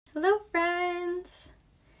Hello friends!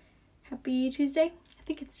 Happy Tuesday? I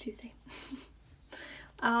think it's Tuesday.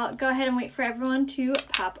 I'll go ahead and wait for everyone to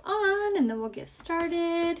pop on and then we'll get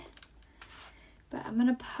started. But I'm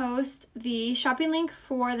gonna post the shopping link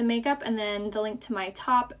for the makeup and then the link to my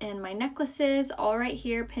top and my necklaces all right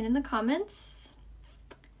here pinned in the comments.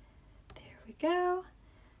 There we go.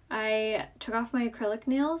 I took off my acrylic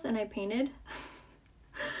nails and I painted.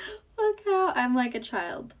 Look how I'm like a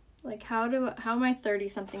child. Like how am I 30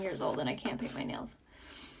 something years old and I can't paint my nails?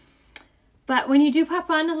 But when you do pop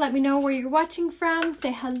on, let me know where you're watching from,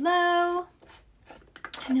 say hello,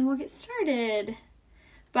 and then we'll get started.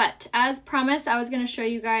 But as promised, I was going to show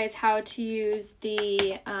you guys how to use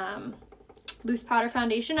the loose powder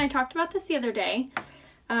foundation. I talked about this the other day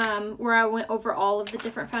where I went over all of the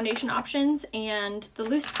different foundation options, and the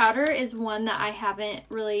loose powder is one that I haven't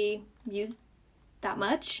really used that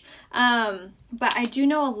much, but I do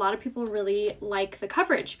know a lot of people really like the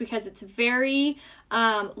coverage because it's very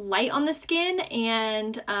light on the skin,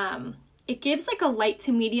 and it gives like a light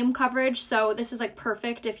to medium coverage. So this is like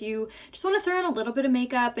perfect if you just want to throw in a little bit of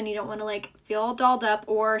makeup and you don't want to like feel all dolled up,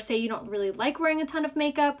 or say you don't really like wearing a ton of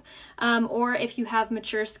makeup, or if you have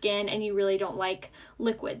mature skin and you really don't like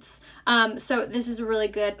liquids. So this is a really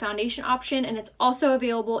good foundation option, and it's also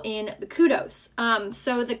available in the Kudos.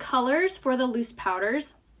 So the colors for the loose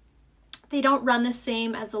powders, they don't run the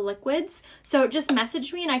same as the liquids. So just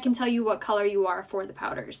message me and I can tell you what color you are for the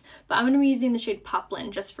powders. But I'm going to be using the shade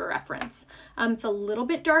Poplin just for reference. It's a little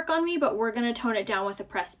bit dark on me, but we're going to tone it down with a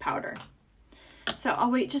pressed powder. So I'll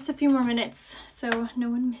wait just a few more minutes so no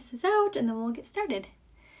one misses out, and then we'll get started.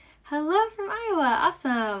 Hello from Iowa.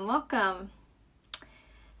 Awesome. Welcome.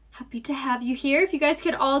 Happy to have you here. If you guys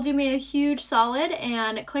could all do me a huge solid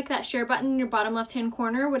and click that share button in your bottom left hand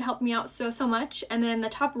corner, would help me out so much. And then the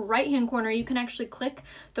top right hand corner, you can actually click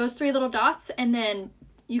those three little dots and then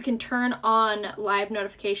you can turn on live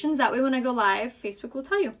notifications. That way when I go live, Facebook will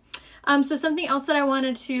tell you. So something else that I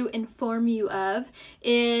wanted to inform you of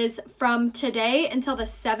is from today until the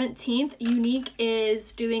 17th, Unique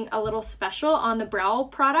is doing a little special on the brow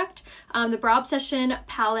product. The Brow Obsession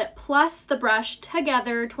palette plus the brush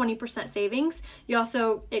together, 20% savings.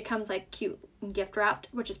 It comes like cute gift wrapped,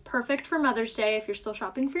 which is perfect for Mother's Day if you're still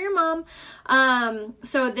shopping for your mom.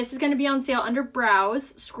 So this is going to be on sale under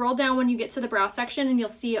brows. Scroll down when you get to the brow section and you'll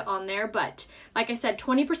see it on there. But like I said,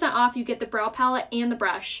 20% off. You get the brow palette and the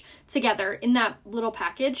brush together in that little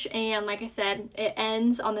package. And like I said, it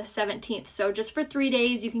ends on the 17th. So just for 3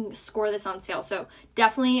 days, you can score this on sale. So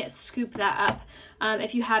definitely scoop that up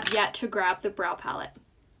if you have yet to grab the brow palette.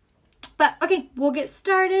 But okay, we'll get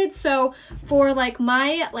started. So for like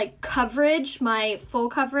my coverage, my full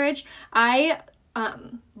coverage, I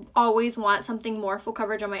always want something more full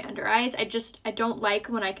coverage on my under eyes. I don't like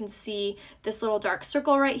when I can see this little dark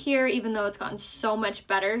circle right here, even though it's gotten so much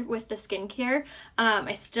better with the skincare.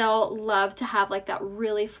 I still love to have like that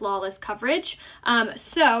really flawless coverage.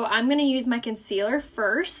 So I'm going to use my concealer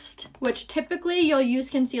first, which typically you'll use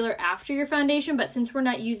concealer after your foundation, but since we're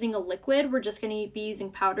not using a liquid, we're just going to be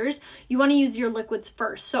using powders. You want to use your liquids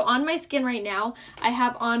first. So on my skin right now, I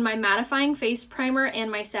have on my mattifying face primer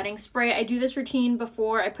and my setting spray. I do this routine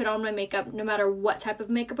before I put on my makeup, no matter what type of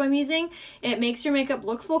makeup I'm using. It makes your makeup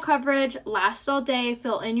look full coverage, last all day,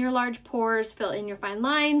 fill in your large pores, fill in your fine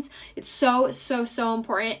lines. It's so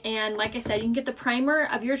important. And like I said, you can get the primer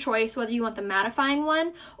of your choice, whether you want the mattifying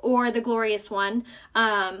one or the glorious one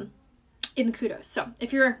in the Kudos. So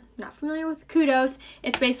if you're not familiar with Kudos,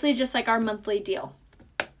 it's basically just like our monthly deal.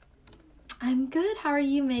 I'm good. How are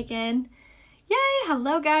you, Megan? Yay!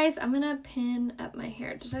 Hello, guys. I'm gonna pin up my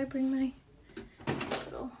hair. Did I bring my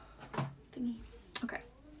little thingy? Okay.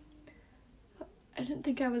 I didn't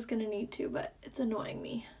think I was gonna need to, but it's annoying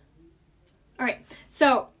me. All right,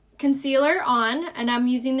 so concealer on, and I'm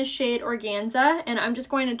using the shade Organza, and I'm just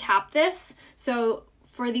going to tap this. So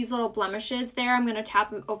for these little blemishes there, I'm gonna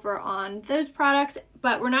tap over on those products,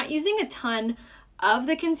 but we're not using a ton of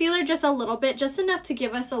the concealer, just a little bit, just enough to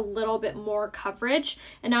give us a little bit more coverage.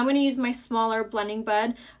 And now I'm going to use my smaller blending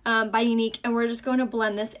bud by Unique, and we're just going to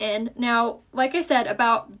blend this in. Now, like I said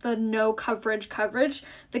about the no coverage,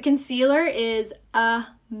 the concealer is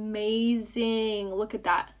amazing. Look at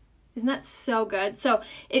that. Isn't that so good? So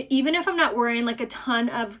even if I'm not wearing like a ton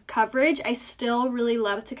of coverage, I still really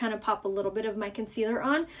love to kind of pop a little bit of my concealer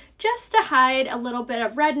on just to hide a little bit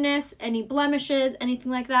of redness, any blemishes, anything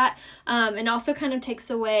like that. And also kind of takes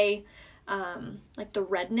away like the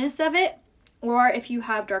redness of it. Or if you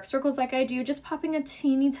have dark circles like I do, just popping a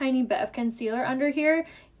teeny tiny bit of concealer under here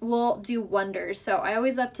will do wonders. So I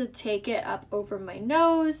always love to take it up over my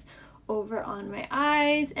nose, over on my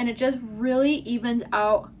eyes, and it just really evens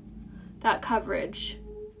out that coverage,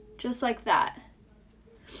 just like that.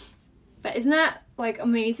 But isn't that like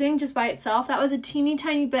amazing just by itself? That was a teeny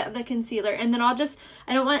tiny bit of the concealer. And then I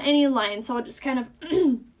don't want any lines, so I'll just kind of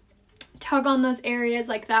tug on those areas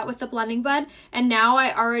like that with the blending bud, and now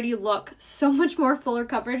I already look so much more fuller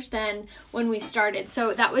coverage than when we started.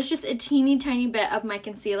 So that was just a teeny tiny bit of my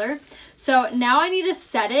concealer. So now I need to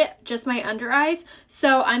set it, just my under eyes.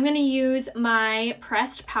 So I'm going to use my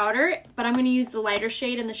pressed powder, but I'm going to use the lighter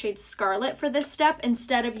shade in the shade Scarlet for this step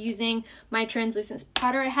instead of using my translucent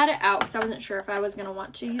powder. I had it out because I wasn't sure if I was going to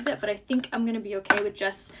want to use it, but I think I'm going to be okay with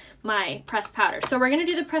just my pressed powder. So we're going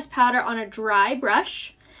to do the pressed powder on a dry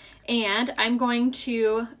brush. And I'm going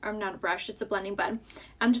to, or not a brush, it's a blending bud.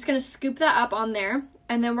 I'm just going to scoop that up on there,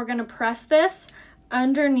 and then we're going to press this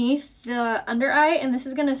underneath the under eye, and this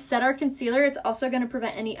is going to set our concealer. It's also going to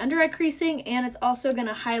prevent any under eye creasing, and it's also going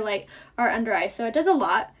to highlight our under eye. So it does a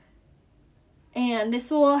lot, and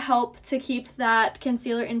this will help to keep that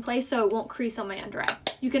concealer in place so it won't crease on my under eye.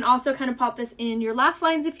 You can also kind of pop this in your laugh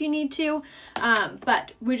lines if you need to,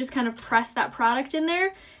 but we just kind of press that product in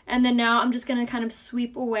there, and then now I'm just going to kind of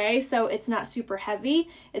sweep away so it's not super heavy.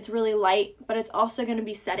 It's really light, but it's also going to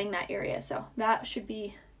be setting that area, so that should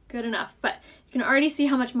be good enough. But you can already see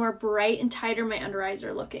how much more bright and tighter my under eyes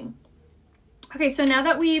are looking. Okay, so now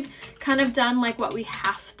that we've kind of done like what we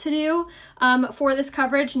have to do for this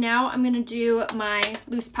coverage, now I'm going to do my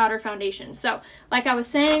loose powder foundation. So like I was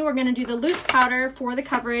saying, we're going to do the loose powder for the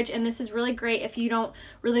coverage, and this is really great if you don't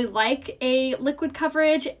really like a liquid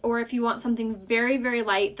coverage or if you want something very, very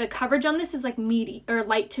light. The coverage on this is like medium or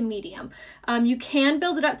light to medium. You can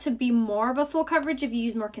build it up to be more of a full coverage if you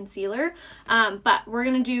use more concealer, but we're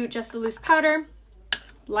going to do just the loose powder.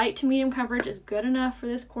 Light to medium coverage is good enough for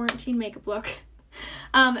this quarantine makeup look.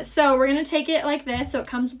 So we're going to take it like this. So it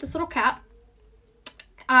comes with this little cap.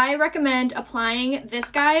 I recommend applying this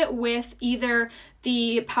guy with either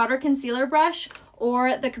the powder concealer brush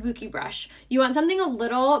or the kabuki brush. You want something a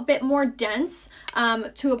little bit more dense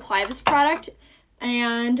to apply this product,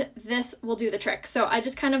 and this will do the trick. So I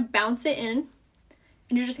just kind of bounce it in,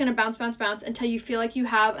 and you're just going to bounce, bounce, bounce until you feel like you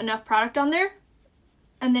have enough product on there,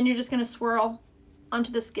 and then you're just going to swirl onto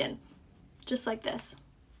the skin, just like this.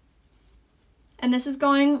 And this is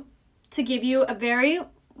going to give you a very,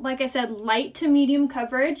 like I said, light to medium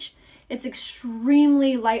coverage. It's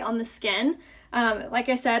extremely light on the skin. Like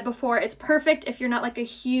I said before, it's perfect if you're not like a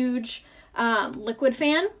huge liquid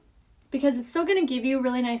fan, because it's still going to give you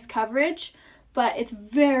really nice coverage, but it's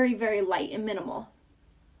very, very light and minimal.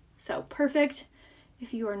 So perfect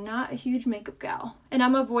if you are not a huge makeup gal. And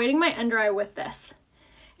I'm avoiding my under eye with this.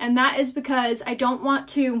 And that is because I don't want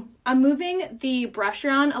to, I'm moving the brush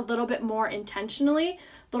around a little bit more intentionally, a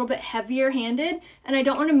little bit heavier handed, and I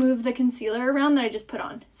don't want to move the concealer around that I just put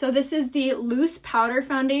on. So this is the loose powder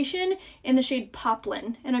foundation in the shade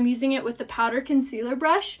Poplin, and I'm using it with the powder concealer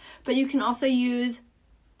brush, but you can also use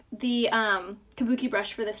the kabuki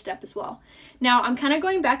brush for this step as well. Now I'm kind of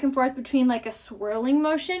going back and forth between like a swirling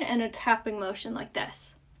motion and a tapping motion like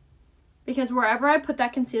this, because wherever I put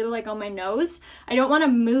that concealer, like on my nose, I don't want to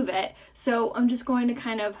move it. So I'm just going to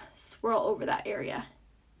kind of swirl over that area.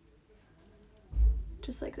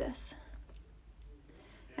 Just like this.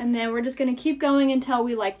 And then we're just going to keep going until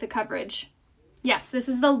we like the coverage. Yes, this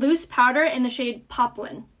is the loose powder in the shade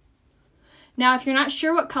Poplin. Now, if you're not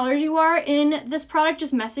sure what colors you are in this product,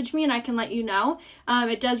 just message me and I can let you know.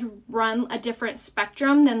 It does run a different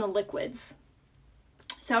spectrum than the liquids.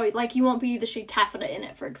 So like you won't be the shade Taffeta in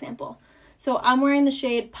it, for example. So I'm wearing the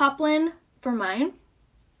shade Poplin for mine.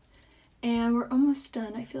 And we're almost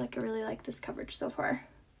done. I feel like I really like this coverage so far.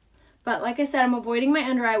 But like I said, I'm avoiding my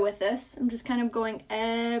under eye with this. I'm just kind of going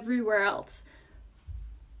everywhere else.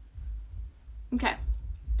 Okay.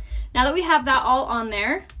 Now that we have that all on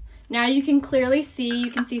there, now you can clearly see, you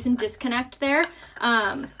can see some disconnect there.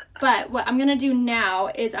 But what I'm going to do now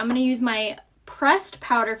is I'm going to use my pressed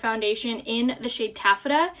powder foundation in the shade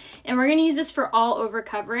Taffeta, and we're going to use this for all over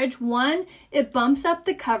coverage. One, it bumps up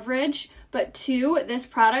the coverage, but two, this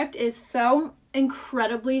product is so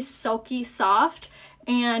incredibly silky soft,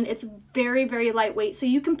 and it's very, very lightweight, so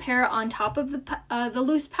you can pair it on top of the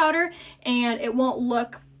loose powder and it won't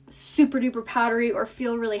look super duper powdery or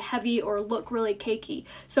feel really heavy or look really cakey.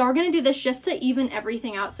 So we're going to do this just to even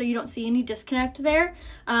everything out so you don't see any disconnect there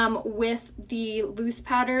with the loose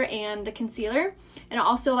powder and the concealer. And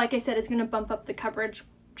also, like I said, it's going to bump up the coverage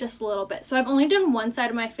just a little bit. So I've only done one side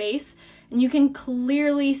of my face, and you can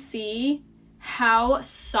clearly see how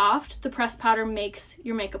soft the pressed powder makes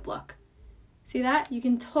your makeup look. See that? You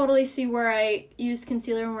can totally see where I used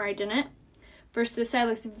concealer and where I didn't. versus this side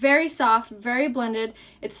looks very soft, very blended.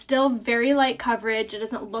 It's still very light coverage. It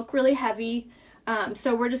doesn't look really heavy.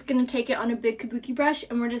 So we're just going to take it on a big kabuki brush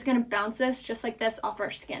and we're just going to bounce this just like this off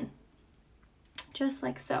our skin. Just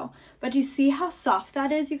like so. But do you see how soft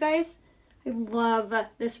that is, you guys? I love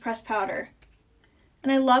this pressed powder.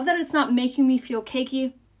 And I love that it's not making me feel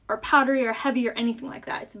cakey or powdery or heavy or anything like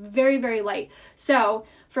that. It's very, very light. So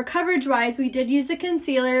for coverage wise, we did use the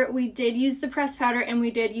concealer, we did use the pressed powder, and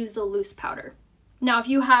we did use the loose powder. Now, if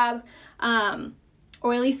you have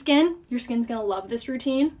oily skin, your skin's gonna love this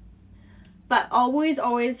routine. But always,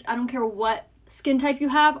 always, I don't care what skin type you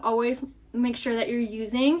have, always make sure that you're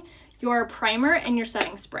using your primer and your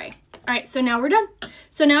setting spray. All right, so now we're done.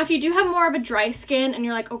 So now if you do have more of a dry skin and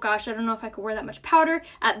you're like, oh gosh, I don't know if I could wear that much powder,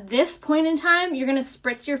 at this point in time, you're gonna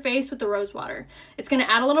spritz your face with the rose water. It's gonna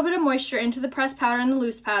add a little bit of moisture into the pressed powder and the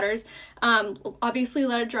loose powders. Obviously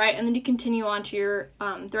let it dry, and then you continue on to your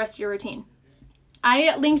the rest of your routine.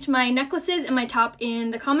 I linked my necklaces and my top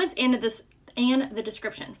in the comments and the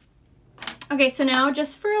description. Okay, so now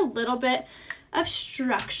just for a little bit of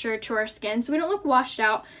structure to our skin so we don't look washed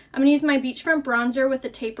out, I'm going to use my beachfront bronzer with the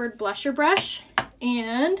tapered blusher brush,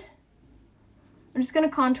 and I'm just going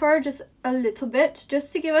to contour just a little bit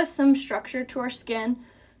just to give us some structure to our skin.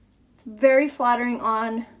 It's very flattering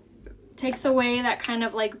on, takes away that kind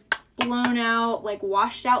of like blown out, like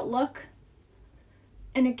washed out look,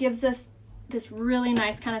 and it gives us this really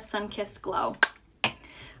nice kind of sun-kissed glow.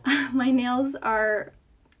 My nails are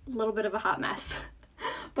a little bit of a hot mess,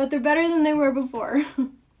 but they're better than they were before.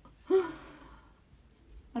 I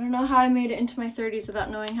don't know how I made it into my 30s without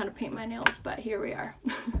knowing how to paint my nails, but here we are.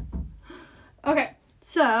 Okay,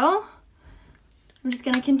 so I'm just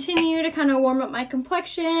going to continue to kind of warm up my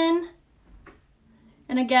complexion.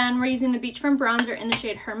 And again, we're using the beachfront bronzer in the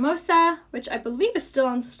shade Hermosa, which I believe is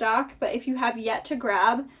still in stock, but if you have yet to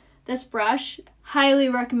grab this brush, highly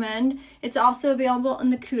recommend. It's also available in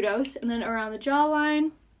the Kudos, and then around the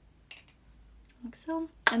jawline, like so,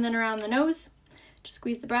 and then around the nose, just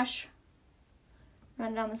squeeze the brush,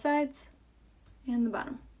 run down the sides and the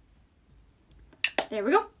bottom. There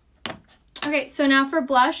we go. Okay, so now for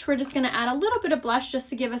blush, we're just going to add a little bit of blush just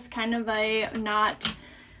to give us kind of a not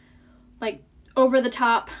like over the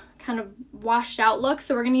top kind of washed out look.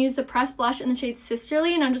 So we're going to use the pressed blush in the shade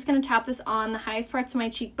Sisterly, and I'm just going to tap this on the highest parts of my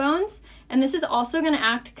cheekbones, and this is also going to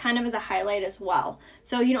act kind of as a highlight as well.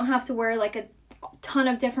 So you don't have to wear like a ton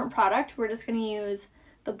of different product. We're just going to use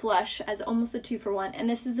the blush as almost a 2-for-1, and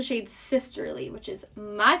this is the shade Sisterly, which is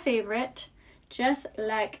my favorite, just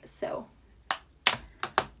like so.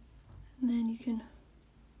 And then you can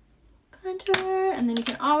contour, and then you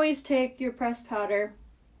can always take your pressed powder,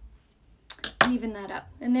 even that up,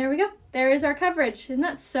 and there we go. There is our coverage. Isn't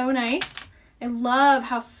that so nice? I love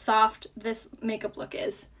how soft this makeup look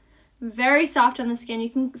is. Very soft on the skin.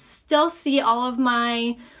 You can still see all of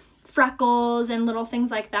my freckles and little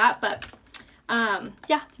things like that, but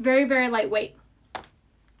yeah, it's very, very lightweight.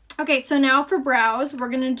 Okay, so now for brows, we're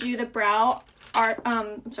gonna do the brow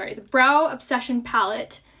Obsession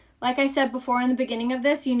palette. Like I said before in the beginning of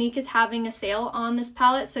this, Unique is having a sale on this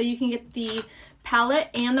palette, so you can get the palette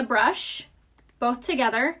and the brush both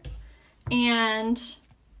together, and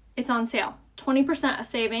it's on sale. 20%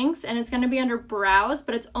 savings, and it's going to be under brows,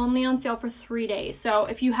 but it's only on sale for 3 days. So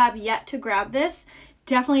if you have yet to grab this,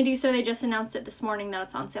 definitely do so. They just announced it this morning that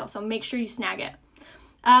it's on sale, so make sure you snag it.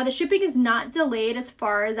 The shipping is not delayed as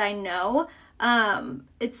far as I know.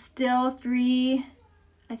 It's still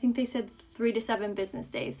I think they said 3 to 7 business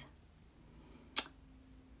days.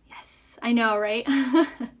 Yes, I know, right?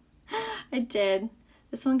 I did.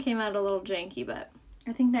 This one came out a little janky, but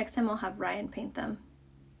I think next time I'll have Ryan paint them.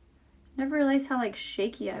 Never realized how like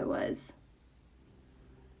shaky I was.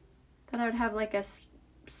 Thought I would have like a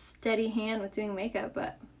steady hand with doing makeup,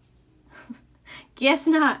 but guess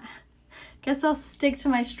not. Guess I'll stick to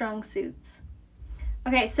my strong suits.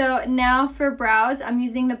 Okay, so now for brows, I'm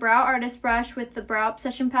using the Brow Artist brush with the Brow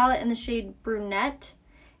Obsession palette in the shade Brunette.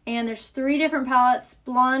 And there's 3 different palettes,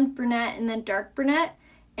 blonde, brunette, and then dark brunette.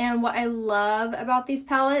 And what I love about these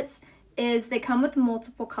palettes is they come with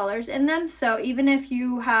multiple colors in them. So even if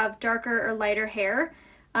you have darker or lighter hair,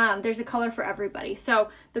 there's a color for everybody. So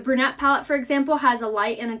the brunette palette, for example, has a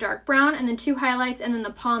light and a dark brown, and then 2 highlights, and then the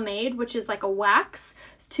pomade, which is like a wax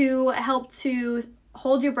to help to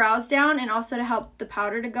hold your brows down and also to help the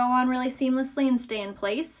powder to go on really seamlessly and stay in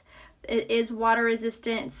place. It is water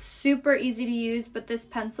resistant, it's super easy to use, but this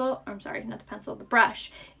pencil, I'm sorry, not the pencil, the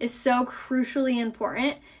brush is so crucially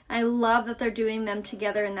important. I love that they're doing them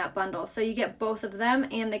together in that bundle. So you get both of them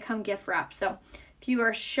and they come gift wrapped. So if you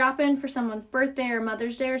are shopping for someone's birthday or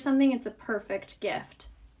Mother's Day or something, it's a perfect gift.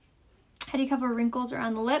 How do you cover wrinkles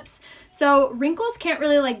around the lips? So wrinkles can't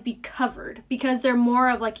really like be covered because they're more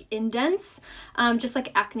of like indents, just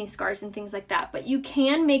like acne scars and things like that. But you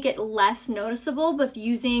can make it less noticeable with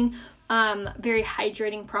using very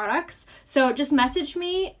hydrating products. So just message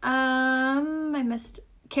me, I missed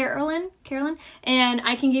Carolyn, and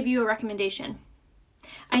I can give you a recommendation.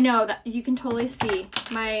 I know that you can totally see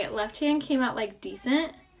my left hand came out like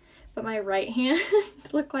decent, but my right hand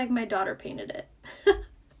looked like my daughter painted it.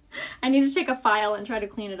 I need to take a file and try to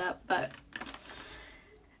clean it up, but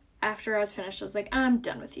after I was finished, I was like, I'm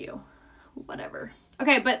done with you. Whatever.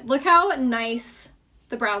 Okay, but look how nice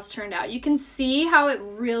the brows turned out. You can see how it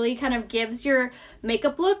really kind of gives your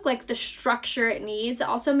makeup look like the structure it needs. It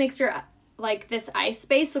also makes your like this eye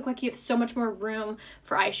space look like you have so much more room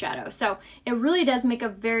for eyeshadow. So it really does make a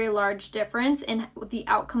very large difference in the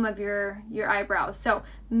outcome of your eyebrows. So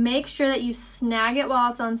make sure that you snag it while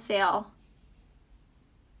it's on sale,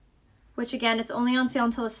 which again, it's only on sale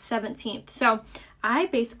until the 17th. So I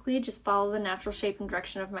basically just follow the natural shape and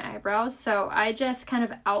direction of my eyebrows. So I just kind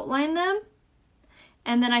of outline them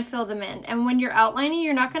and then I fill them in. And when you're outlining,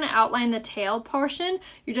 you're not going to outline the tail portion.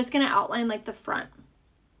 You're just going to outline like the front.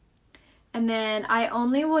 And then I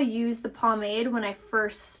only will use the pomade when I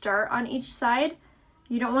first start on each side.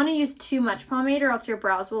 You don't want to use too much pomade or else your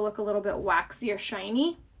brows will look a little bit waxy or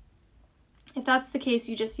shiny. If that's the case,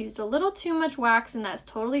 you just used a little too much wax and that's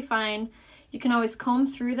totally fine. You can always comb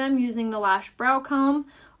through them using the Lash Brow Comb,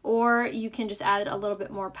 or you can just add a little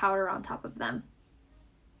bit more powder on top of them.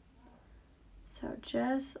 So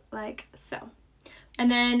just like so. And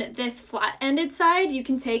then this flat-ended side you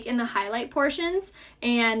can take in the highlight portions,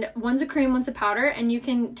 and one's a cream, one's a powder, and you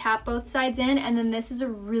can tap both sides in, and then this is a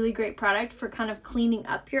really great product for kind of cleaning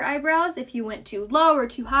up your eyebrows if you went too low or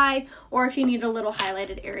too high, or if you need a little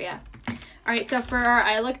highlighted area. All right, so for our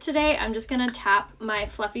eye look today, I'm just gonna tap my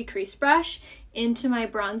fluffy crease brush into my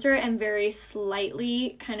bronzer and very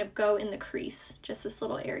slightly kind of go in the crease, just this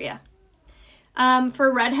little area.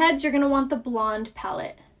 For redheads, you're gonna want the blonde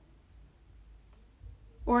palette.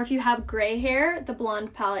 Or if you have gray hair, the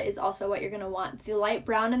blonde palette is also what you're gonna want. The light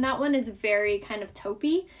brown in that one is very kind of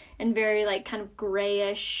taupey and very like kind of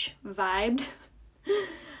grayish vibed,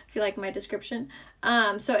 if you like my description.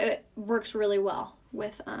 So it works really well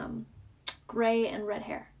with gray and red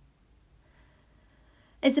hair.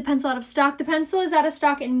 Is the pencil out of stock? The pencil is out of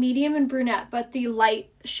stock in medium and brunette, but the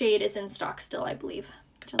light shade is in stock still, I believe.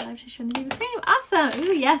 Live to show the BB cream. Awesome.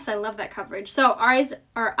 Ooh, yes, I love that coverage. So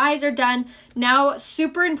our eyes are done. Now,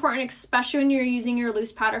 super important, especially when you're using your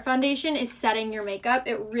loose powder foundation, is setting your makeup.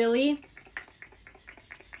 It really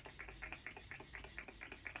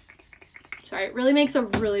makes a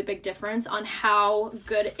really big difference on how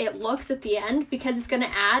good it looks at the end, because it's going to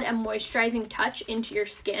add a moisturizing touch into your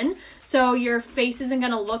skin. So your face isn't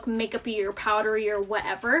going to look makeup-y or powdery or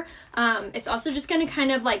whatever. It's also just going to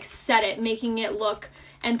kind of like set it, making it look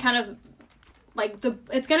and kind of like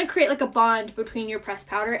it's going to create like a bond between your pressed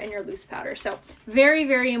powder and your loose powder. So very,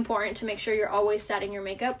 very important to make sure you're always setting your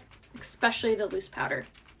makeup, especially the loose powder.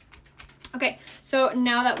 Okay, so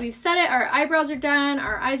now that we've set it, our eyebrows are done,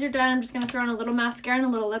 our eyes are done. I'm just going to throw on a little mascara and a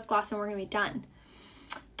little lip gloss and we're going to be done.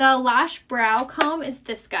 The Lash Brow Comb is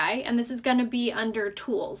this guy, and this is going to be under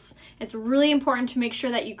Tools. It's really important to make sure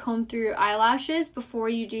that you comb through your eyelashes before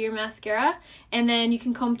you do your mascara, and then you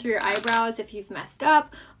can comb through your eyebrows if you've messed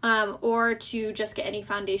up, or to just get any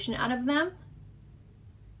foundation out of them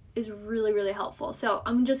is really, really helpful. So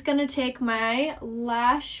I'm just going to take my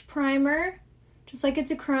lash primer, just like it's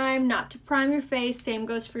a crime not to prime your face. Same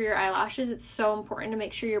goes for your eyelashes. It's so important to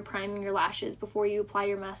make sure you're priming your lashes before you apply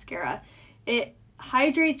your mascara. It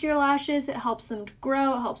hydrates your lashes, it helps them to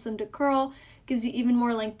grow, it helps them to curl, gives you even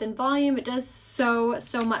more length and volume. It does so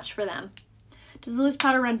much for them. Does the loose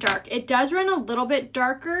powder run dark? It does run a little bit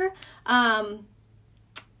darker,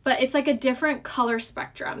 but it's like a different color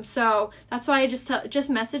spectrum. So that's why I just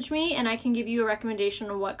message me and I can give you a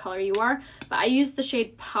recommendation on what color you are. But I use the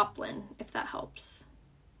shade Poplin, if that helps.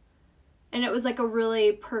 And it was like a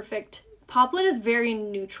really perfect, Poplin is very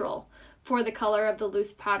neutral for the color of the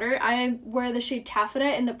loose powder. I wear the shade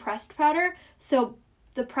Taffeta in the pressed powder. So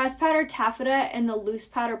the pressed powder Taffeta and the loose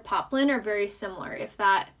powder Poplin are very similar, if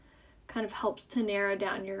that kind of helps to narrow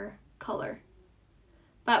down your color.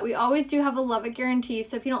 But we always do have a love it guarantee,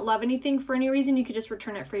 so if you don't love anything for any reason, you could just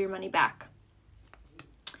return it for your money back.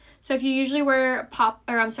 So if you usually wear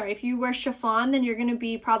if you wear chiffon, then you're gonna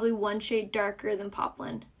be probably one shade darker than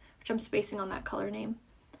Poplin, which I'm spacing on that color name.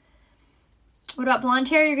 What about blonde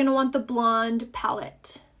hair? You're gonna want the blonde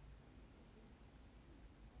palette.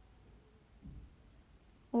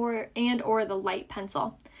 Or the light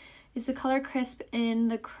pencil. Is the color crisp in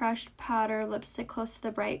the crushed powder lipstick close to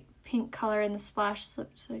the bright pink color in the splash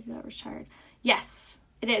lipstick that was charred? Yes,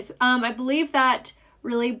 it is. I believe that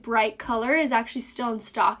really bright color is actually still in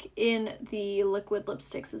stock in the liquid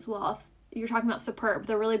lipsticks as well. If you're talking about Superb,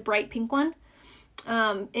 the really bright pink one,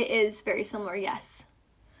 it is very similar, yes.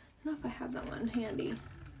 I don't know if I have that one handy.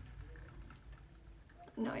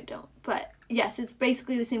 No, I don't. But yes, it's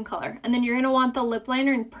basically the same color. And then you're going to want the lip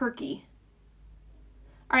liner in Perky.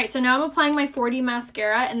 Alright, so now I'm applying my 4D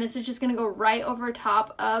mascara, and this is just going to go right over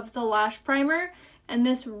top of the lash primer. And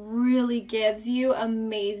this really gives you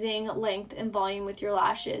amazing length and volume with your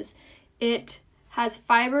lashes. It has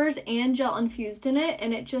fibers and gel infused in it,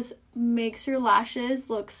 and it just makes your lashes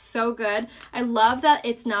look so good. I love that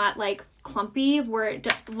it's not like clumpy where it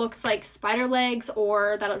looks like spider legs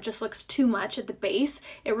or that it just looks too much at the base.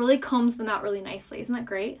 It really combs them out really nicely. Isn't that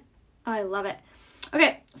great? Oh, I love it.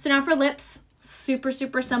 Okay, so now for lips. Super,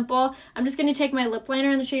 super simple. I'm just going to take my lip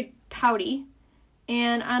liner in the shade Pouty,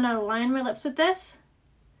 and I'm going to line my lips with this.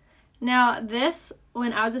 Now this,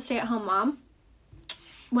 when I was a stay-at-home mom,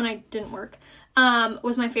 when I didn't work,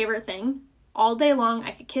 was my favorite thing. All day long,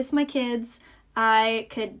 I could kiss my kids, I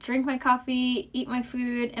could drink my coffee, eat my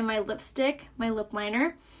food, and my lipstick, my lip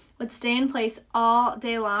liner, would stay in place all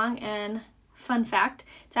day long. And fun fact,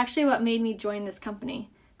 it's actually what made me join this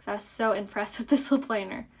company, because I was so impressed with this lip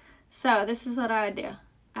liner. So this is what I would do.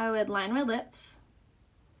 I would line my lips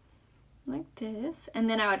like this, and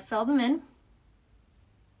then I would fill them in,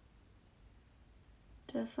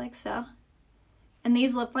 just like so. And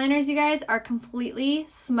these lip liners, you guys, are completely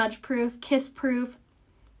smudge proof, kiss proof,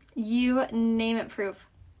 you name it proof.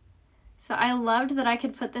 So I loved that I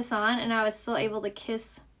could put this on and I was still able to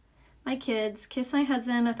kiss my kids, kiss my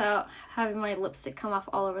husband without having my lipstick come off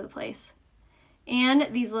all over the place. And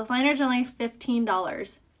these lip liners are only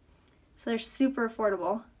 $15. So they're super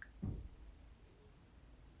affordable.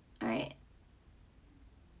 All right.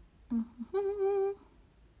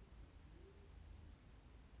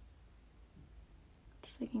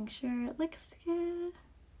 Just making sure it looks good.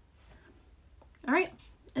 All right,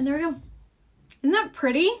 and there we go. Isn't that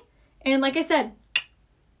pretty? And like I said,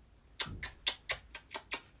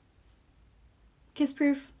 kiss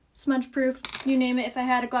proof, smudge proof, you name it. If I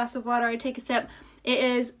had a glass of water, I'd take a sip. It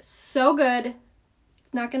is so good.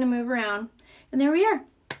 It's not going to move around. And there we are.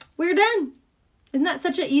 We're done. Isn't that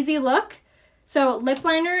such an easy look? So lip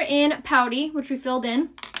liner in Pouty, which we filled in.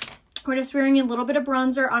 We're just wearing a little bit of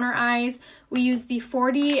bronzer on our eyes. We use the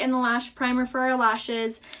 4D and the lash primer for our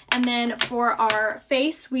lashes. And then for our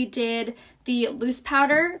face, we did the loose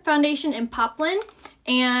powder foundation in Poplin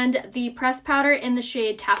and the pressed powder in the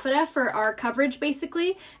shade Taffeta for our coverage,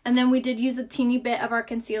 basically. And then we did use a teeny bit of our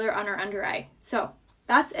concealer on our under eye. So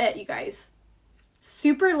that's it, you guys.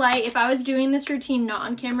 Super light. If I was doing this routine not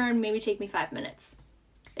on camera, it would maybe take me 5 minutes.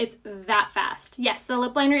 It's that fast. Yes, the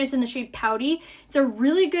lip liner is in the shade Pouty. It's a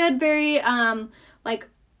really good, very like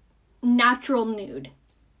natural nude.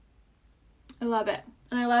 I love it.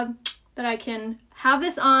 And I love that I can have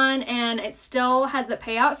this on and it still has the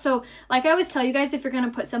payout. So like I always tell you guys, if you're going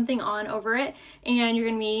to put something on over it and you're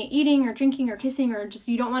going to be eating or drinking or kissing or just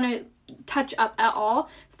you don't want to touch up at all,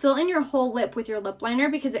 fill in your whole lip with your lip liner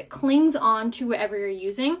because it clings on to whatever you're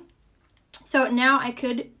using. So now I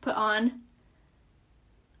could put on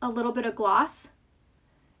a little bit of gloss,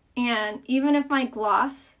 and even if my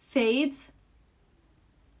gloss fades,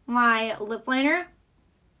 my lip liner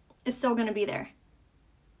is still going to be there.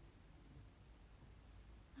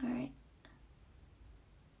 All right,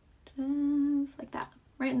 just like that,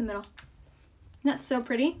 right in the middle. Isn't that so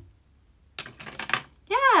pretty?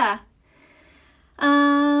 Yeah.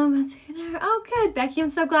 Oh, good, Becky, I'm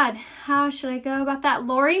so glad. How should I go about that?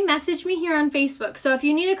 Lori, message me here on Facebook. So if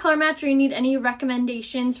you need a color match or you need any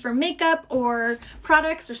recommendations for makeup or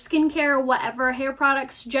products or skincare or whatever, hair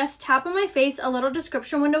products, just tap on my face. A little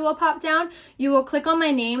description window will pop down. You will click on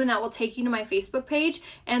my name and that will take you to my Facebook page,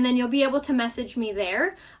 and then you'll be able to message me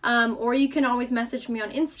there. Or you can always message me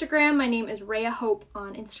on Instagram. My name is Rhea Hope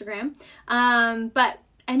on Instagram. But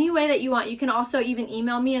any way that you want. You can also even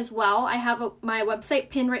email me as well. I have my website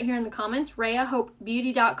pinned right here in the comments,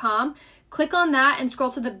 rheahopebeauty.com. Click on that and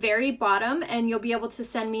scroll to the very bottom and you'll be able to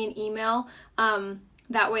send me an email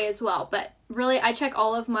that way as well. But really, I check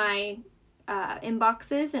all of my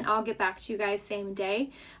inboxes, and I'll get back to you guys same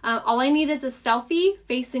day. All I need is a selfie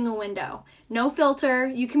facing a window. No filter.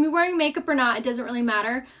 You can be wearing makeup or not. It doesn't really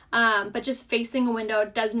matter. But just facing a window.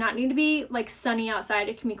 It does not need to be like sunny outside.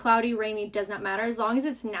 It can be cloudy, rainy. Does not matter. As long as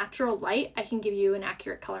it's natural light, I can give you an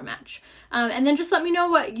accurate color match. And then just let me know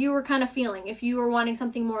what you were kind of feeling. If you were wanting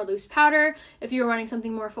something more loose powder, if you were wanting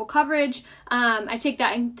something more full coverage, I take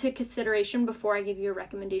that into consideration before I give you a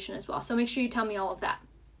recommendation as well. So make sure you tell me all of that.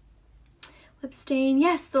 Lip stain.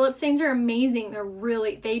 Yes, the lip stains are amazing.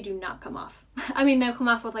 They do not come off. I mean, they'll come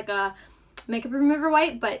off with like a makeup remover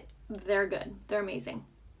wipe, but they're good. They're amazing.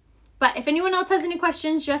 But if anyone else has any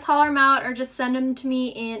questions, just holler them out or just send them to me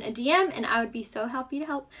in a DM and I would be so happy to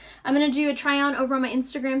help. I'm going to do a try on over on my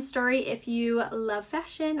Instagram story if you love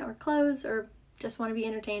fashion or clothes or just want to be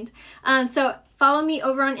entertained. So follow me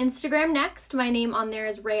over on Instagram next. My name on there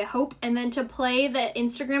is Rhea Hope. And then to play the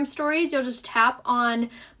Instagram stories, you'll just tap on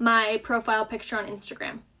my profile picture on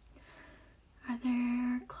Instagram. Are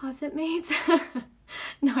there closet maids?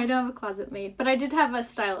 No, I don't have a closet maid, but I did have a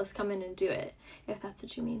stylist come in and do it, if that's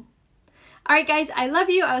what you mean. All right, guys, I love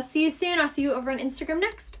you. I'll see you soon. I'll see you over on Instagram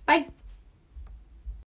next. Bye.